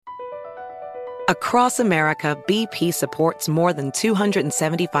Across America, BP supports more than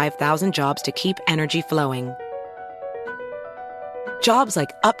 275,000 jobs to keep energy flowing. Jobs like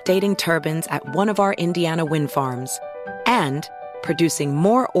updating turbines at one of our Indiana wind farms and producing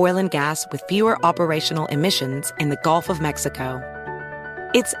more oil and gas with fewer operational emissions in the Gulf of Mexico.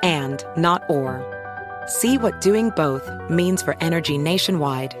 It's and, not or. See what doing both means for energy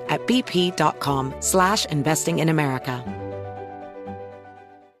nationwide at bp.com/investing in America.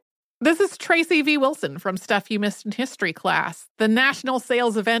 This is Tracy V. Wilson from Stuff You Missed in History class. The national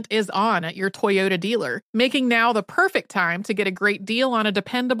sales event is on at your Toyota dealer, making now the perfect time to get a great deal on a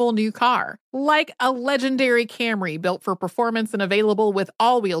dependable new car. Like a legendary Camry built for performance and available with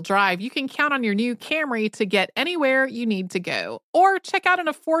all-wheel drive, you can count on your new Camry to get anywhere you need to go. Or check out an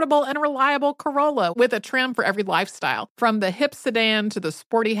affordable and reliable Corolla with a trim for every lifestyle. From the hip sedan to the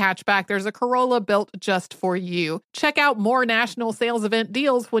sporty hatchback, there's a Corolla built just for you. Check out more national sales event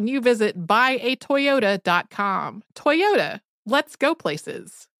deals when you visit buyatoyota.com. Toyota, let's go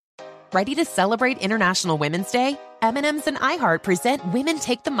places. Ready to celebrate International Women's Day? M&M's and iHeart present Women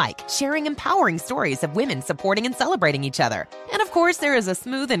Take the Mic, sharing empowering stories of women supporting and celebrating each other. And of course, there is a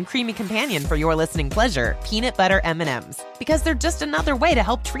smooth and creamy companion for your listening pleasure, peanut butter M&M's. Because they're just another way to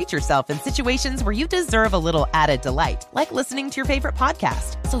help treat yourself in situations where you deserve a little added delight, like listening to your favorite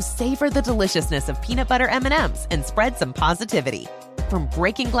podcast. So savor the deliciousness of peanut butter M&M's and spread some positivity. From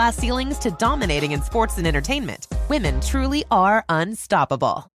breaking glass ceilings to dominating in sports and entertainment, women truly are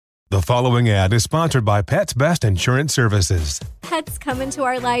unstoppable. The following ad is sponsored by Pets Best Insurance Services. Pets come into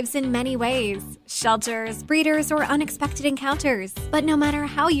our lives in many ways. Shelters, breeders, or unexpected encounters. But no matter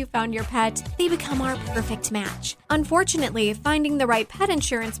how you found your pet, they become our perfect match. Unfortunately, finding the right pet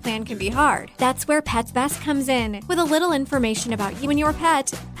insurance plan can be hard. That's where Pets Best comes in. With a little information about you and your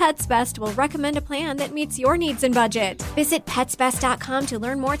pet, Pets Best will recommend a plan that meets your needs and budget. Visit PetsBest.com to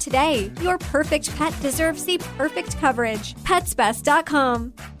learn more today. Your perfect pet deserves the perfect coverage.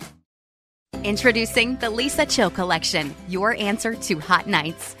 PetsBest.com. Introducing the Leesa Chill Collection, your answer to hot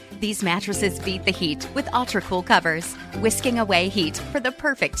nights. These mattresses beat the heat with ultra-cool covers, whisking away heat for the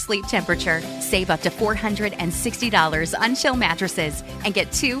perfect sleep temperature. Save up to $460 on Chill mattresses and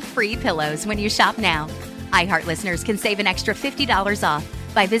get 2 free pillows when you shop now. iHeart listeners can save an extra $50 off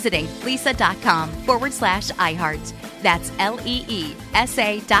by visiting leesa.com/iHeart. That's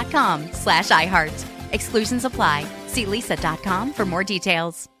LEESA.com/iHeart. Exclusions apply. See leesa.com for more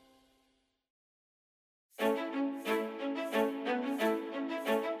details.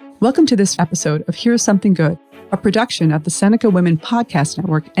 Welcome to this episode of Here's Something Good, a production of the Seneca Women Podcast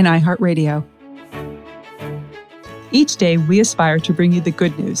Network and iHeartRadio. Each day, we aspire to bring you the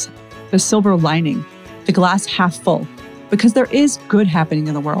good news, the silver lining, the glass half full, because there is good happening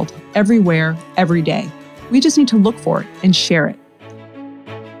in the world, everywhere, every day. We just need to look for it and share it.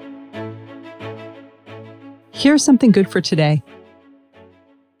 Here's something good for today.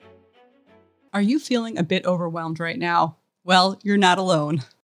 Are you feeling a bit overwhelmed right now? Well, you're not alone.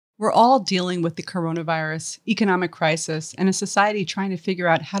 We're all dealing with the coronavirus, economic crisis, and a society trying to figure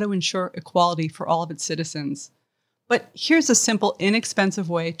out how to ensure equality for all of its citizens. But here's a simple, inexpensive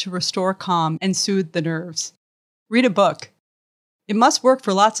way to restore calm and soothe the nerves. Read a book. It must work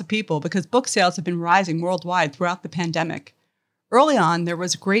for lots of people because book sales have been rising worldwide throughout the pandemic. Early on, there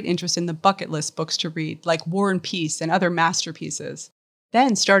was great interest in the bucket list books to read, like War and Peace and other masterpieces.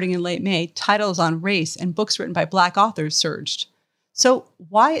 Then, starting in late May, titles on race and books written by Black authors surged. So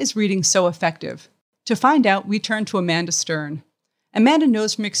why is reading so effective? To find out, we turn to Amanda Stern. Amanda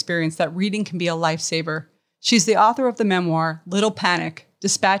knows from experience that reading can be a lifesaver. She's the author of the memoir, Little Panic,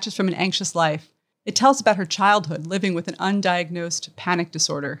 Dispatches from an Anxious Life. It tells about her childhood living with an undiagnosed panic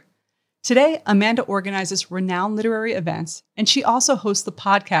disorder. Today, Amanda organizes renowned literary events, and she also hosts the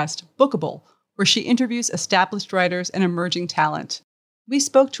podcast Bookable, where she interviews established writers and emerging talent. We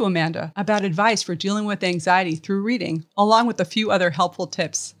spoke to Amanda about advice for dealing with anxiety through reading, along with a few other helpful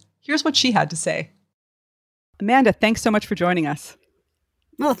tips. Here's what she had to say. Amanda, thanks so much for joining us.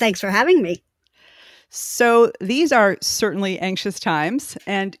 Well, thanks for having me. So these are certainly anxious times,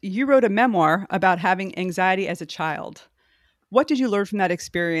 and you wrote a memoir about having anxiety as a child. What did you learn from that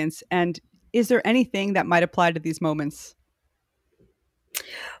experience, and is there anything that might apply to these moments?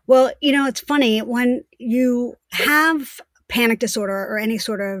 Well, it's funny. When you have panic disorder or any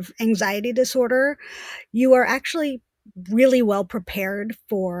sort of anxiety disorder, you are actually really well prepared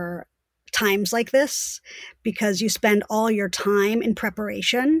for times like this because you spend all your time in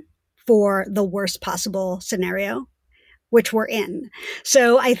preparation for the worst possible scenario, which we're in.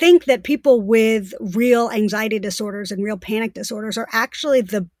 So I think that people with real anxiety disorders and real panic disorders are actually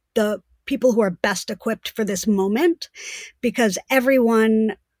the people who are best equipped for this moment because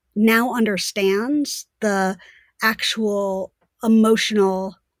everyone now understands the actual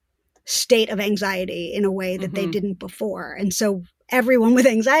emotional state of anxiety in a way that they didn't before. And so everyone with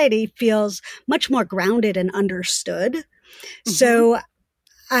anxiety feels much more grounded and understood. So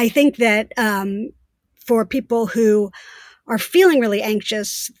I think that for people who are feeling really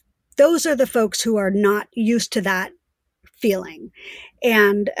anxious, those are the folks who are not used to that feeling.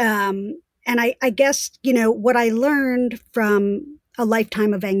 And I guess, what I learned from a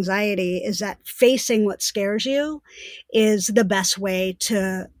lifetime of anxiety is that facing what scares you is the best way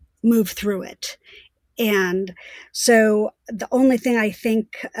to move through it. And so the only thing I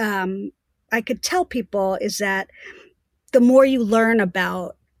think I could tell people is that the more you learn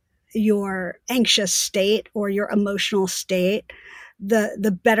about your anxious state or your emotional state,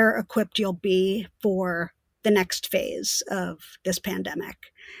 the better equipped you'll be for the next phase of this pandemic.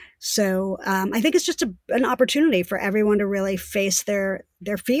 So I think it's just an opportunity for everyone to really face their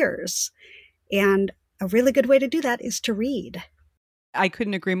fears. And a really good way to do that is to read. I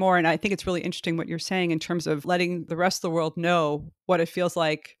couldn't agree more. And I think it's really interesting what you're saying in terms of letting the rest of the world know what it feels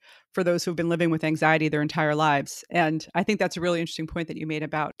like for those who've been living with anxiety their entire lives. And I think that's a really interesting point that you made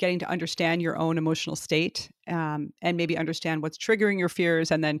about getting to understand your own emotional state and maybe understand what's triggering your fears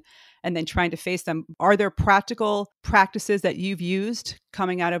and then trying to face them. Are there practical practices that you've used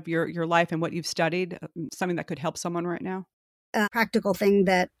coming out of your life and what you've studied, something that could help someone right now? A practical thing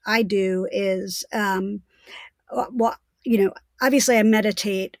that I do is, obviously I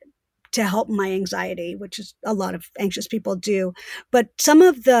meditate to help my anxiety, which is a lot of anxious people do. But some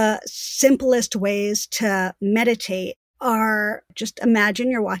of the simplest ways to meditate are just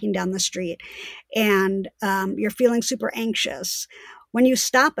imagine you're walking down the street and you're feeling super anxious. When you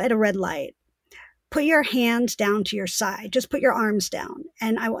stop at a red light, put your hands down to your side. Just put your arms down.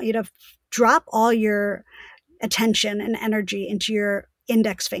 And I want you to drop all your attention and energy into your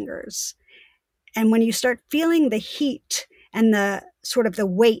index fingers. And when you start feeling the heat and the sort of the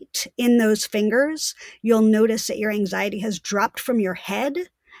weight in those fingers, you'll notice that your anxiety has dropped from your head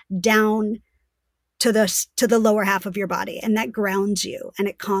down to the lower half of your body, and that grounds you and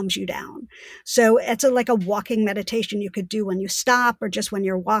it calms you down. So it's like a walking meditation you could do when you stop or just when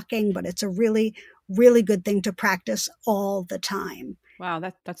you're walking, but it's a really, really good thing to practice all the time. Wow,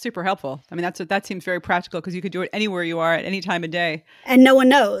 that's super helpful. I mean, that seems very practical because you could do it anywhere you are at any time of day. And no one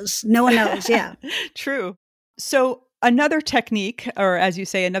knows. No one knows. Yeah. True. So another technique, or as you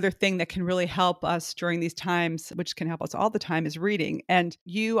say, another thing that can really help us during these times, which can help us all the time, is reading. And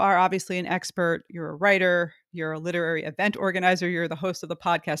you are obviously an expert. You're a writer. You're a literary event organizer. You're the host of the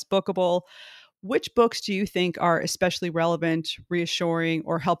podcast Bookable. Which books do you think are especially relevant, reassuring,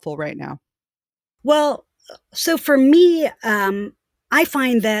 or helpful right now? Well, so for me, I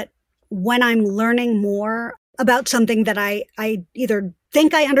find that when I'm learning more about something that I either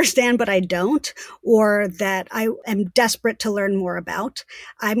think I understand, but I don't, or that I am desperate to learn more about,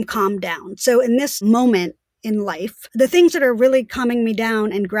 I'm calmed down. So in this moment in life, the things that are really calming me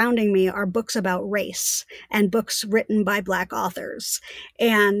down and grounding me are books about race and books written by Black authors.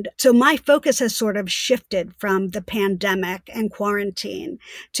 And so my focus has sort of shifted from the pandemic and quarantine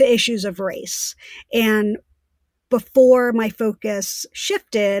to issues of race. And before my focus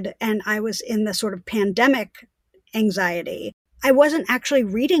shifted and I was in the sort of pandemic anxiety, I wasn't actually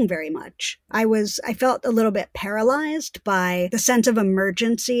reading very much. I felt a little bit paralyzed by the sense of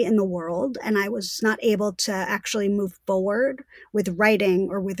emergency in the world, and I was not able to actually move forward with writing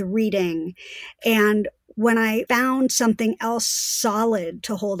or with reading. And when I found something else solid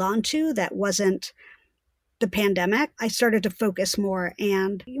to hold on to that wasn't the pandemic, I started to focus more,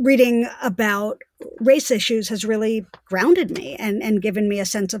 and reading about race issues has really grounded me and given me a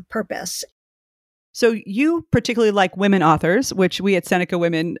sense of purpose. So you particularly like women authors, which we at Seneca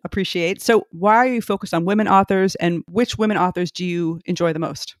Women appreciate. So why are you focused on women authors, and which women authors do you enjoy the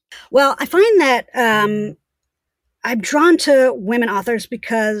most? Well, I find that I'm drawn to women authors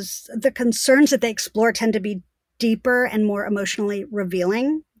because the concerns that they explore tend to be deeper and more emotionally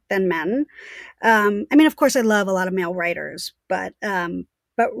revealing than men. I mean, of course, I love a lot of male writers, but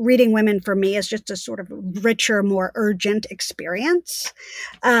reading women for me is just a sort of richer, more urgent experience.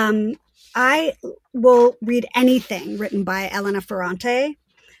 I will read anything written by Elena Ferrante,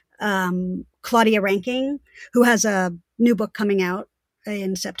 Claudia Rankine, who has a new book coming out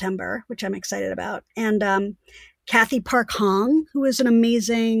in September, which I'm excited about, and Kathy Park Hong, who is an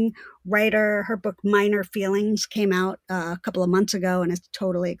amazing writer. Her book Minor Feelings came out a couple of months ago, and it's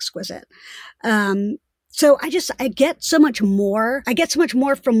totally exquisite. So I get so much more. I get so much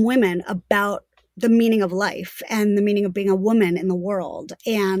more from women about the meaning of life and the meaning of being a woman in the world,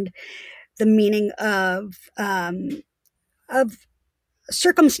 and the meaning of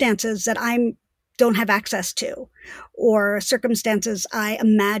circumstances that don't have access to, or circumstances I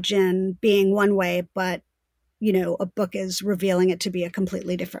imagine being one way, but a book is revealing it to be a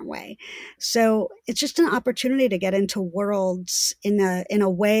completely different way. So it's just an opportunity to get into worlds in a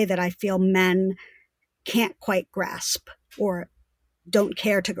way that I feel men can't quite grasp or don't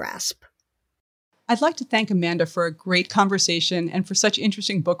care to grasp. I'd like to thank Amanda for a great conversation and for such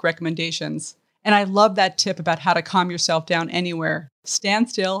interesting book recommendations. And I love that tip about how to calm yourself down anywhere. Stand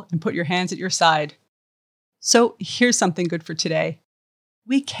still and put your hands at your side. So here's something good for today.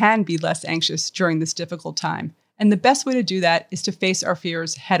 We can be less anxious during this difficult time, and the best way to do that is to face our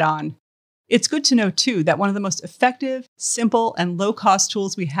fears head on. It's good to know, too, that one of the most effective, simple, and low-cost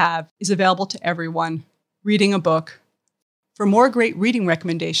tools we have is available to everyone: reading a book. For more great reading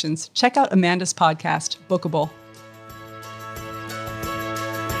recommendations, check out Amanda's podcast, Bookable.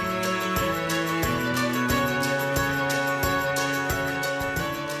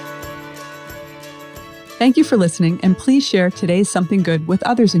 Thank you for listening, and please share today's Something Good with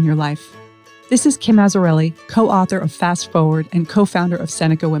others in your life. This is Kim Azzarelli, co-author of Fast Forward and co-founder of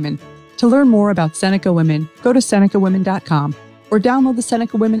Seneca Women. To learn more about Seneca Women, go to senecawomen.com or download the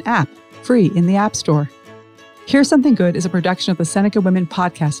Seneca Women app, free in the App Store. Here's Something Good is a production of the Seneca Women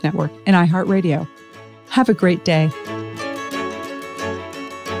Podcast Network and iHeartRadio. Have a great day.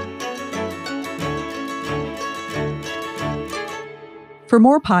 For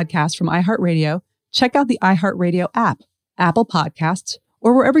more podcasts from iHeartRadio, check out the iHeartRadio app, Apple Podcasts,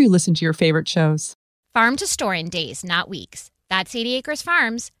 or wherever you listen to your favorite shows. Farm to store in days, not weeks. That's 80 Acres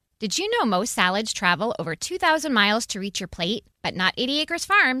Farms. Did you know most salads travel over 2,000 miles to reach your plate? But not 80 Acres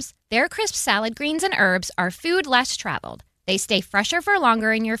Farms. Their crisp salad greens and herbs are food less traveled. They stay fresher for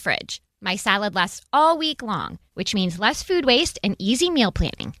longer in your fridge. My salad lasts all week long, which means less food waste and easy meal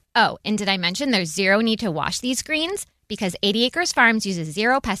planning. Oh, and did I mention there's zero need to wash these greens? Because 80 Acres Farms uses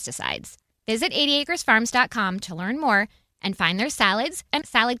zero pesticides. Visit 80acresfarms.com to learn more and find their salads and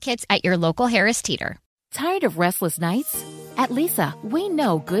salad kits at your local Harris Teeter. Tired of restless nights? At Leesa, we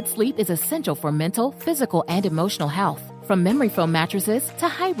know good sleep is essential for mental, physical, and emotional health. From memory foam mattresses to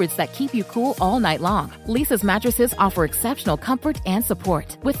hybrids that keep you cool all night long, Leesa's mattresses offer exceptional comfort and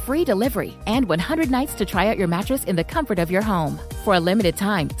support with free delivery and 100 nights to try out your mattress in the comfort of your home. For a limited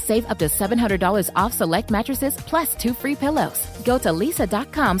time, save up to $700 off select mattresses plus 2 free pillows. Go to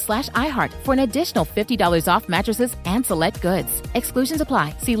leesa.com/iHeart for an additional $50 off mattresses and select goods. Exclusions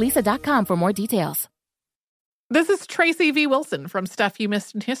apply. See leesa.com for more details. This is Tracy V. Wilson from Stuff You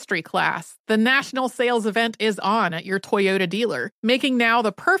Missed in History class. The national sales event is on at your Toyota dealer, making now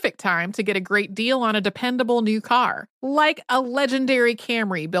the perfect time to get a great deal on a dependable new car. Like a legendary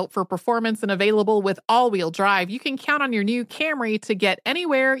Camry built for performance and available with all-wheel drive, you can count on your new Camry to get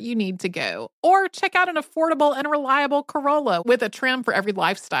anywhere you need to go. Or check out an affordable and reliable Corolla with a trim for every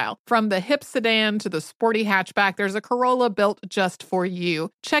lifestyle. From the hip sedan to the sporty hatchback, there's a Corolla built just for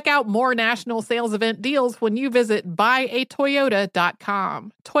you. Check out more national sales event deals when you visit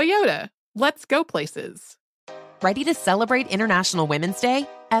buyatoyota.com. Toyota, let's go places. Ready to celebrate International Women's Day?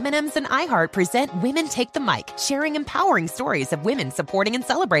 M&M's and iHeart present Women Take the Mic, sharing empowering stories of women supporting and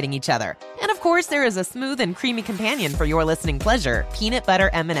celebrating each other. And of course, there is a smooth and creamy companion for your listening pleasure, peanut butter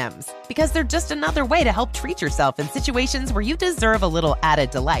M&M's. Because they're just another way to help treat yourself in situations where you deserve a little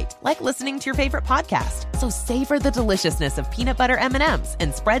added delight, like listening to your favorite podcast. So savor the deliciousness of peanut butter M&M's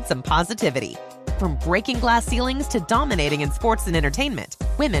and spread some positivity. From breaking glass ceilings to dominating in sports and entertainment,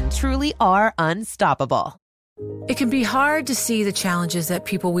 women truly are unstoppable. It can be hard to see the challenges that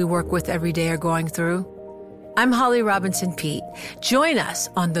people we work with every day are going through. I'm Holly Robinson Peete. Join us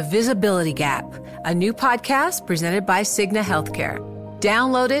on The Visibility Gap, a new podcast presented by Cigna Healthcare.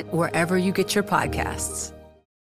 Download it wherever you get your podcasts.